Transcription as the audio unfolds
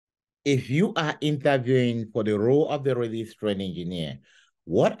if you are interviewing for the role of the release train engineer,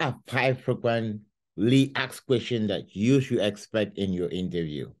 what are 5 frequently asked questions that you should expect in your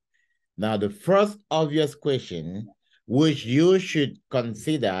interview? Now, the first obvious question which you should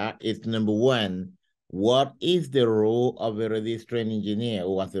consider is number 1, what is the role of a release train engineer?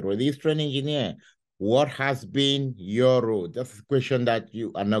 Or as a release train engineer, what has been your role? That's a question that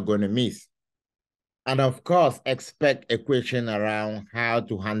you are not going to miss. And of course, expect a question around how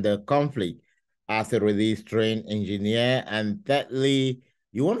to handle conflict as a release train engineer. And thirdly,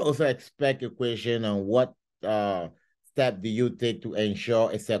 you want to also expect a question on what step do you take to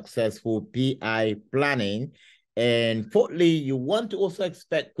ensure a successful PI planning. And fourthly, you want to also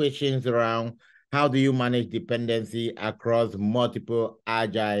expect questions around how do you manage dependency across multiple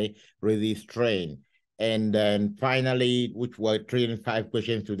agile release train. And then finally, which we're training 5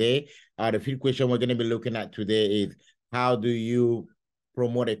 questions today, the 5th question we're going to be looking at today is how do you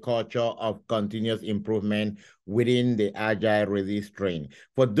promote a culture of continuous improvement within the Agile release train?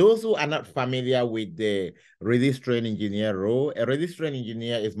 For those who are not familiar with the release train engineer role, a release train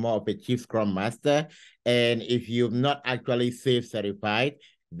engineer is more of a chief scrum master. And if you've not actually SAFe certified,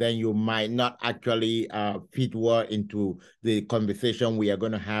 then you might not actually fit well into the conversation we are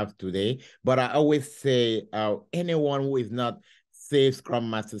going to have today. But I always say anyone who is not SAFe Scrum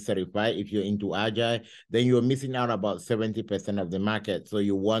Master certified, if you're into Agile, then you're missing out about 70% of the market. So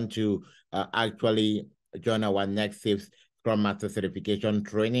you want to actually join our next SAFe Scrum Master certification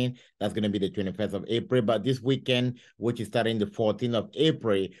training. That's going to be the 21st of April. But this weekend, which is starting the 14th of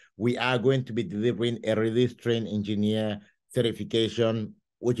April, we are going to be delivering a release train engineer certification,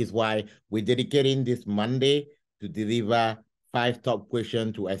 which is why we're dedicating this Monday to deliver 5 top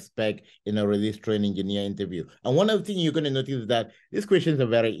questions to expect in a release train engineer interview. And one of the things you're going to notice is that these questions are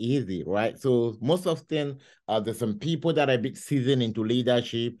very easy, right? So most often, there's some people that are a bit seasoned into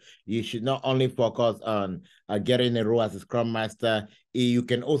leadership. You should not only focus on getting a role as a Scrum Master, you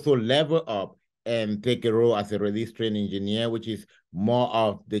can also level up and take a role as a release train engineer, which is more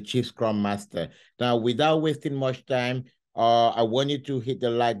of the Chief Scrum Master. Now, without wasting much time, I want you to hit the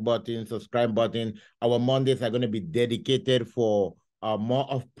like button, subscribe button. Our Mondays are going to be dedicated for more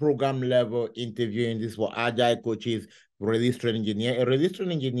of program level interviewing. This is for Agile coaches, release train engineer. A release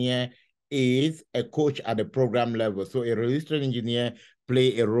train engineer is a coach at the program level. So a release train engineer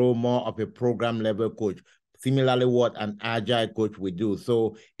play a role more of a program level coach. Similarly, what an Agile coach would do.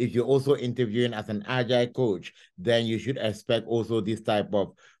 So if you're also interviewing as an Agile coach, then you should expect also this type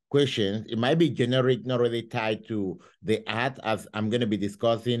of questions. It might be generic, not really tied to the art as I'm going to be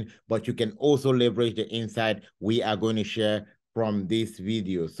discussing, but you can also leverage the insight we are going to share from this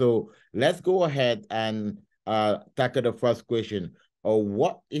video. So let's go ahead and tackle the first question. Or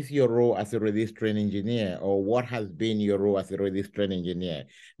what is your role as a release train engineer? Or what has been your role as a release train engineer?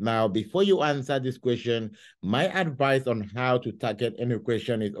 Now, before you answer this question, my advice on how to tackle any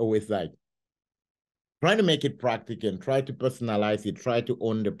question is always like, try to make it practical, try to personalize it, try to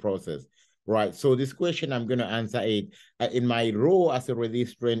own the process, right? So this question, I'm going to answer it. In my role as a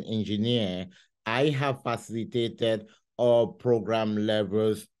release train engineer, I have facilitated all program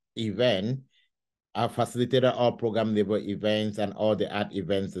levels event. I facilitated all program level events and all the art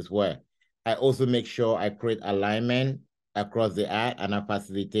events as well. I also make sure I create alignment across the art and I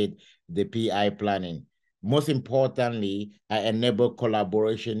facilitate the PI planning. Most importantly, I enable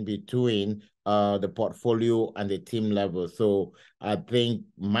collaboration between the portfolio and the team level. So I think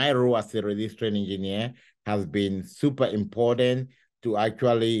my role as a release train engineer has been super important to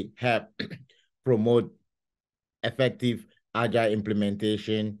actually help promote effective agile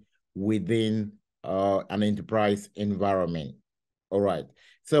implementation within an enterprise environment. All right.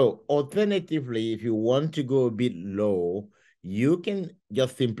 So alternatively, if you want to go a bit low, you can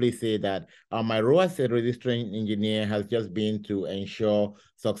just simply say that my role as a release train engineer has just been to ensure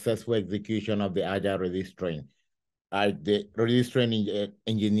successful execution of the agile release train. The release train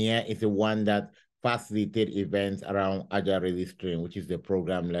engineer is the one that facilitate events around agile release train, which is the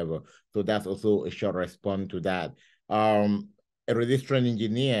program level. So that's also a short response to that. A release train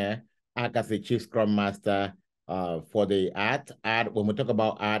engineer act as a chief scrum master for the art. When we talk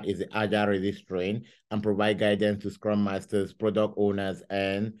about art, is the agile release train and provide guidance to scrum masters, product owners,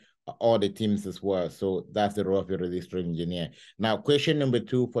 and all the teams as well. So that's the role of a release train engineer. Now, question number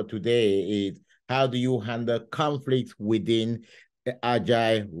 2 for today is, how do you handle conflicts within the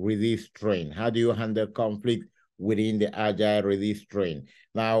agile release train? How do you handle conflict within the agile release train?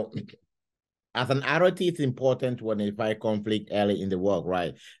 Now, as an ROT, it's important to identify conflict early in the work,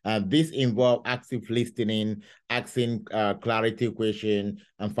 right? This involves active listening, asking clarity question,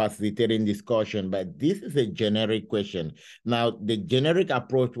 and facilitating discussion. But this is a generic question. Now, the generic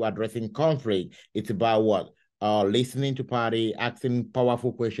approach to addressing conflict, it's about what? Listening to party, asking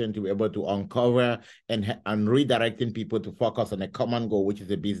powerful questions to be able to uncover and redirecting people to focus on a common goal, which is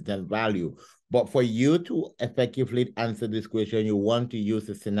a business value. But for you to effectively answer this question, you want to use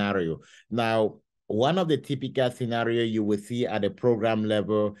a scenario. Now, one of the typical scenario you will see at the program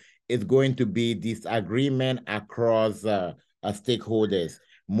level is going to be disagreement across stakeholders.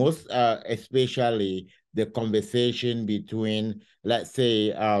 Most especially the conversation between, let's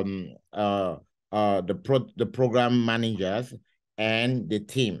say, the program managers and the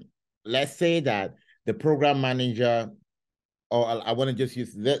team. Let's say that the program manager, or I want to just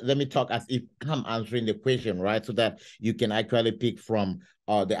use, let me talk as if I'm answering the question, right? So that you can actually pick from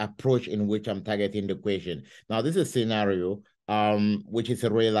the approach in which I'm targeting the question. Now, this is a scenario, which is a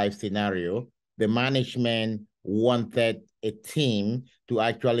real life scenario. The management wanted a team to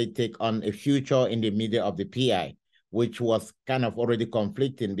actually take on a future in the middle of the PI, which was kind of already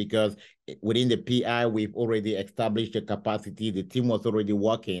conflicting because within the PI, we've already established the capacity, the team was already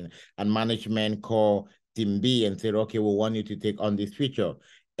working, and management called Team B and said, okay, we want you to take on this feature.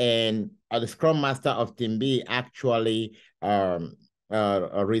 And the Scrum Master of Team B actually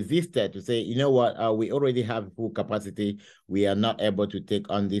resisted to say, you know what, we already have full capacity. We are not able to take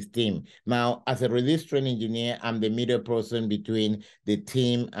on this team. Now, as a release train engineer, I'm the middle person between the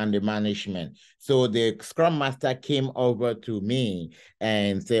team and the management. So the Scrum Master came over to me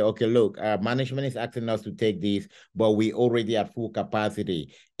and say, okay, look, management is asking us to take this, but we already have full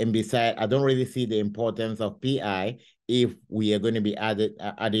capacity. And besides, I don't really see the importance of PI if we are going to be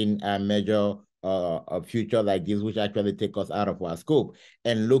adding a major a future like this, which actually take us out of our scope.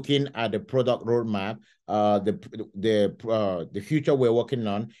 And looking at the product roadmap, the future we're working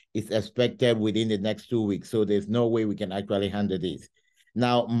on is expected within the next 2 weeks. So there's no way we can actually handle this.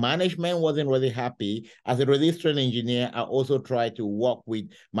 Now, management wasn't really happy. As a release train engineer, I also tried to work with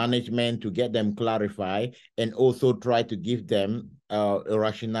management to get them clarified and also try to give them a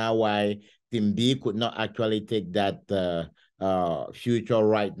rationale why Team B could not actually take that future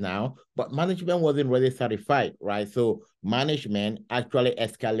right now, but management wasn't really satisfied, right? So management actually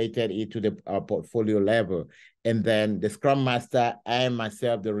escalated it to the portfolio level. And then the Scrum Master and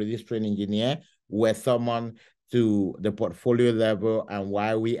myself, the release train engineer, were summoned to the portfolio level and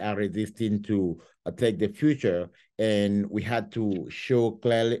why we are resisting to take the future. And we had to show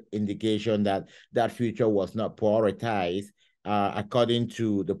clear indication that that future was not prioritized. According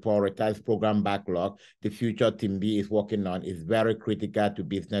to the prioritized program backlog, the future Team B is working on is very critical to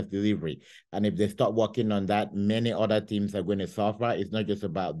business delivery. And if they stop working on that, many other teams are going to suffer. It's not just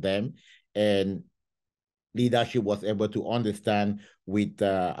about them. And leadership was able to understand with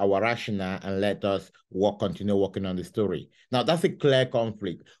our rationale and let us continue working on the story. Now, that's a clear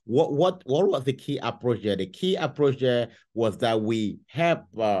conflict. What was the key approach there? The key approach there was that we help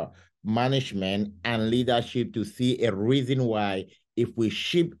management and leadership to see a reason why if we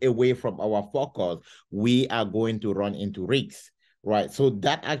shift away from our focus, we are going to run into risks, right? So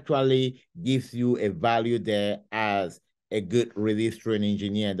that actually gives you a value there as a good release train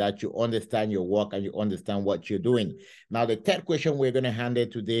engineer, that you understand your work and you understand what you're doing. Now, the third question we're going to handle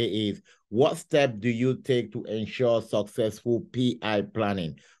today is, what step do you take to ensure successful PI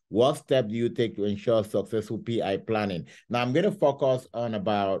planning? What step do you take to ensure successful PI planning? Now, I'm going to focus on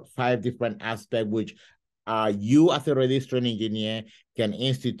about 5 different aspects, which you as a release train engineer can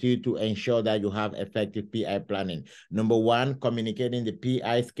institute to ensure that you have effective PI planning. Number 1, communicating the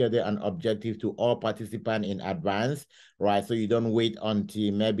PI schedule and objective to all participants in advance, right? So you don't wait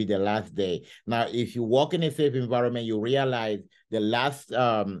until maybe the last day. Now, if you work in a safe environment, you realize the last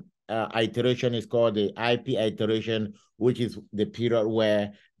iteration is called the IP iteration, which is the period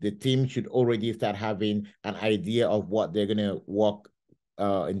where the team should already start having an idea of what they're going to work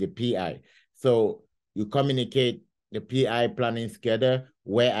in the PI. So you communicate the PI planning schedule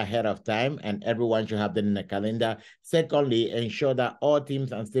way ahead of time, and everyone should have them in the calendar. Secondly, ensure that all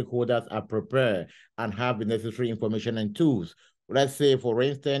teams and stakeholders are prepared and have the necessary information and tools. Let's say, for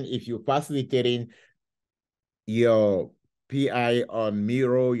instance, if you're facilitating your PI on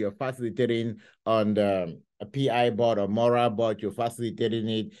Miro, you're facilitating on the PI board or Mora board, you're facilitating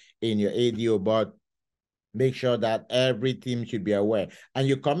it in your ADO board, make sure that every team should be aware. And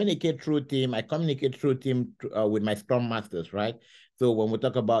you communicate through team. I communicate through team with my Scrum Masters, right? So when we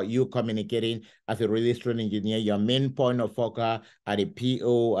talk about you communicating as a release train engineer, your main point of focus are the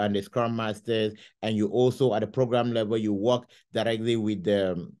PO and the Scrum Masters, and you also at the program level, you work directly with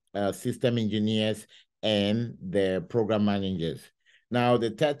the system engineers and the program managers. Now, the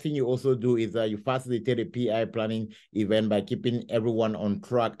third thing you also do is that you facilitate a PI planning event by keeping everyone on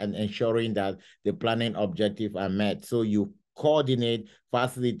track and ensuring that the planning objectives are met. So you coordinate,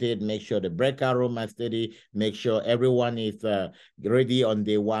 facilitate, make sure the breakout room are steady, make sure everyone is ready on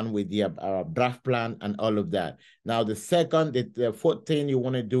day one with the draft plan and all of that. Now, the fourth thing you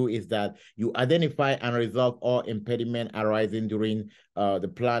want to do is that you identify and resolve all impediments arising during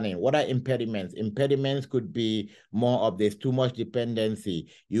the planning. What are impediments? Impediments could be more of this too much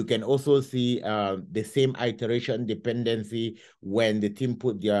dependency. You can also see the same iteration dependency when the team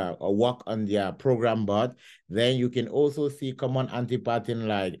put their work on their program board. Then you can also see common anti-pattern,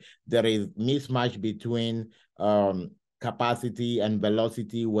 like there is mismatch between capacity and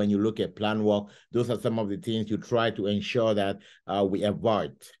velocity when you look at plan work. Those are some of the things you try to ensure that we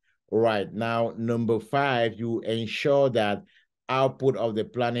avoid. All right, now number 5, you ensure that output of the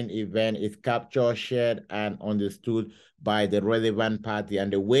planning event is captured, shared, and understood by the relevant party.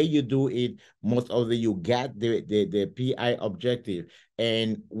 And the way you do it, most of you get the PI objective.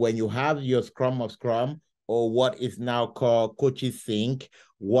 And when you have your Scrum of Scrum, or what is now called Coaches Sync,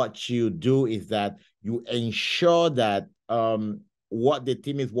 what you do is that you ensure that what the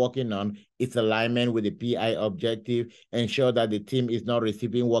team is working on is alignment with the PI objective, ensure that the team is not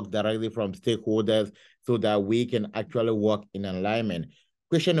receiving work directly from stakeholders so that we can actually work in alignment.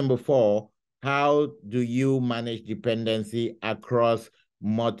 Question number 4, how do you manage dependency across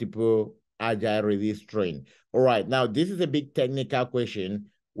multiple Agile release train? All right, now this is a big technical question.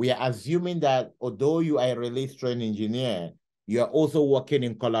 We are assuming that although you are a release train engineer, you are also working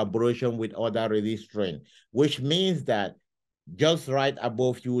in collaboration with other release train, which means that just right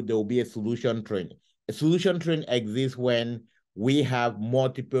above you, there will be a solution train. A solution train exists when we have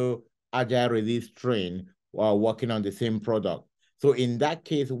multiple Agile release train while working on the same product. So in that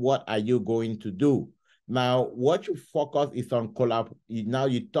case, what are you going to do? Now, what you focus is on now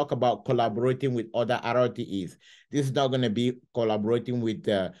you talk about collaborating with other RTEs. This is not going to be collaborating with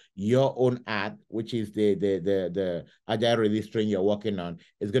your own art, which is the Agile release train you're working on.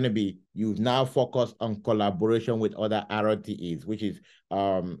 It's going to be, you now focus on collaboration with other RTEs, which is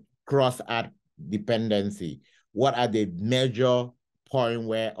cross-art dependency. What are the major point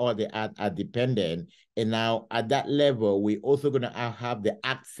where all the art are dependent? And now at that level, we're also going to have the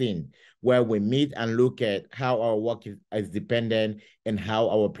act scene where we meet and look at how our work is dependent and how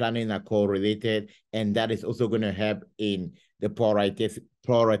our planning are correlated. And that is also going to help in the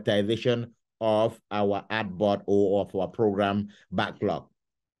prioritization of our art board or of our program backlog.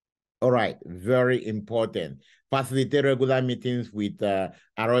 All right, very important. Facilitate regular meetings with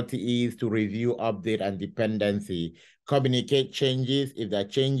RTEs to review, update, and dependency. Communicate changes. If there are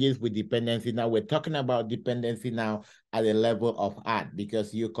changes with dependency, now we're talking about dependency now at the level of art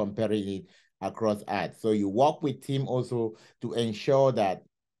because you're comparing it across art. So you work with team also to ensure that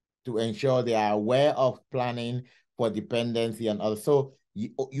they are aware of planning for dependency, and also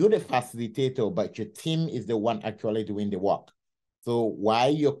you're the facilitator, but your team is the one actually doing the work. So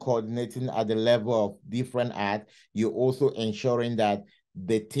while you're coordinating at the level of different art, you're also ensuring that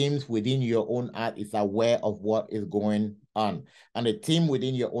the teams within your own art is aware of what is going on. And the team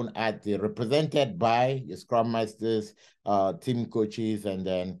within your own art is represented by your Scrum Masters, team coaches, and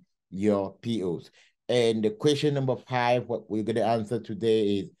then your POs. And the question number 5, what we're going to answer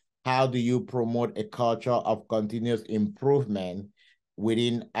today is, how do you promote a culture of continuous improvement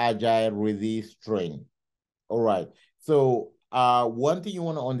within Agile release train? All right. So one thing you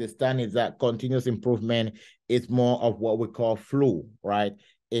want to understand is that continuous improvement is more of what we call flow, right?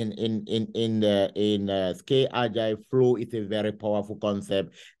 In Scale Agile, flow is a very powerful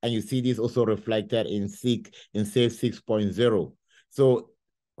concept, and you see this also reflected in SAFe 6.0. So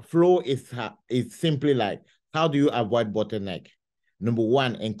flow is simply like, how do you avoid bottleneck? Number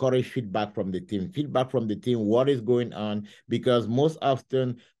 1, encourage feedback from the team. Feedback from the team, what is going on? Because most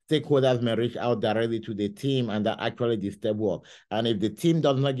often, stakeholders may reach out directly to the team, and that actually disturb work. And if the team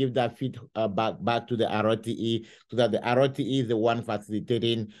does not give that feedback back to the RTE, so that the RTE is the one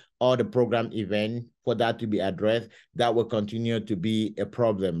facilitating all the program event for that to be addressed, that will continue to be a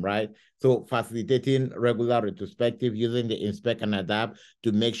problem, right? So facilitating regular retrospective, using the inspect and adapt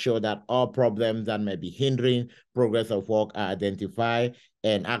to make sure that all problems that may be hindering progress of work are identified,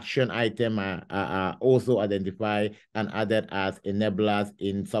 and action items are also identified and added as enablers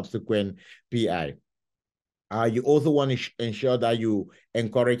in subsequent PI. You also want to ensure that you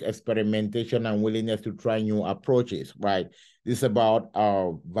encourage experimentation and willingness to try new approaches, right? This is about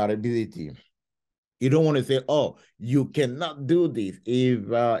variability. You don't want to say, oh, you cannot do this. If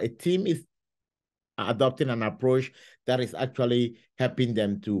a team is adopting an approach that is actually helping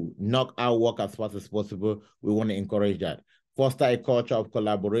them to knock out work as fast as possible, we want to encourage that. Foster a culture of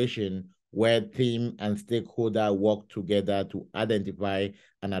collaboration where team and stakeholder work together to identify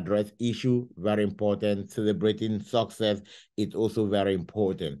and address issue. Very important. Celebrating success is also very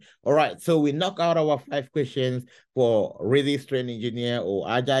important. All right, so we knock out our 5 questions for release train engineer or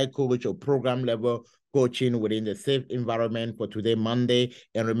agile coach or program level coaching within the safe environment for today, Monday.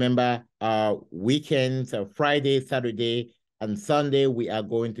 And remember, weekends, Friday, Saturday, and Sunday, we are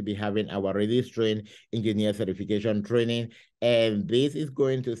going to be having our release train engineer certification training. And this is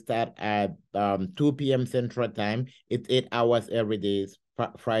going to start at 2 p.m. Central Time. It's 8 hours every day,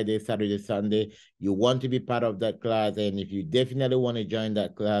 Friday, Saturday, Sunday. You want to be part of that class. And if you definitely want to join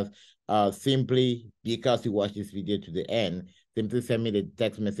that class, simply because you watch this video to the end, simply send me the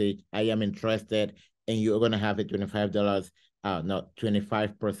text message, I am interested, and you're going to have a $25, not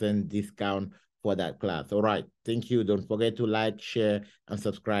 25% discount for that class. All right. Thank you. Don't forget to like, share, and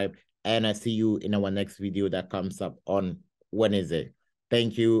subscribe. And I see you in our next video that comes up on Wednesday.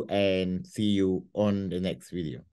 Thank you, and see you on the next video.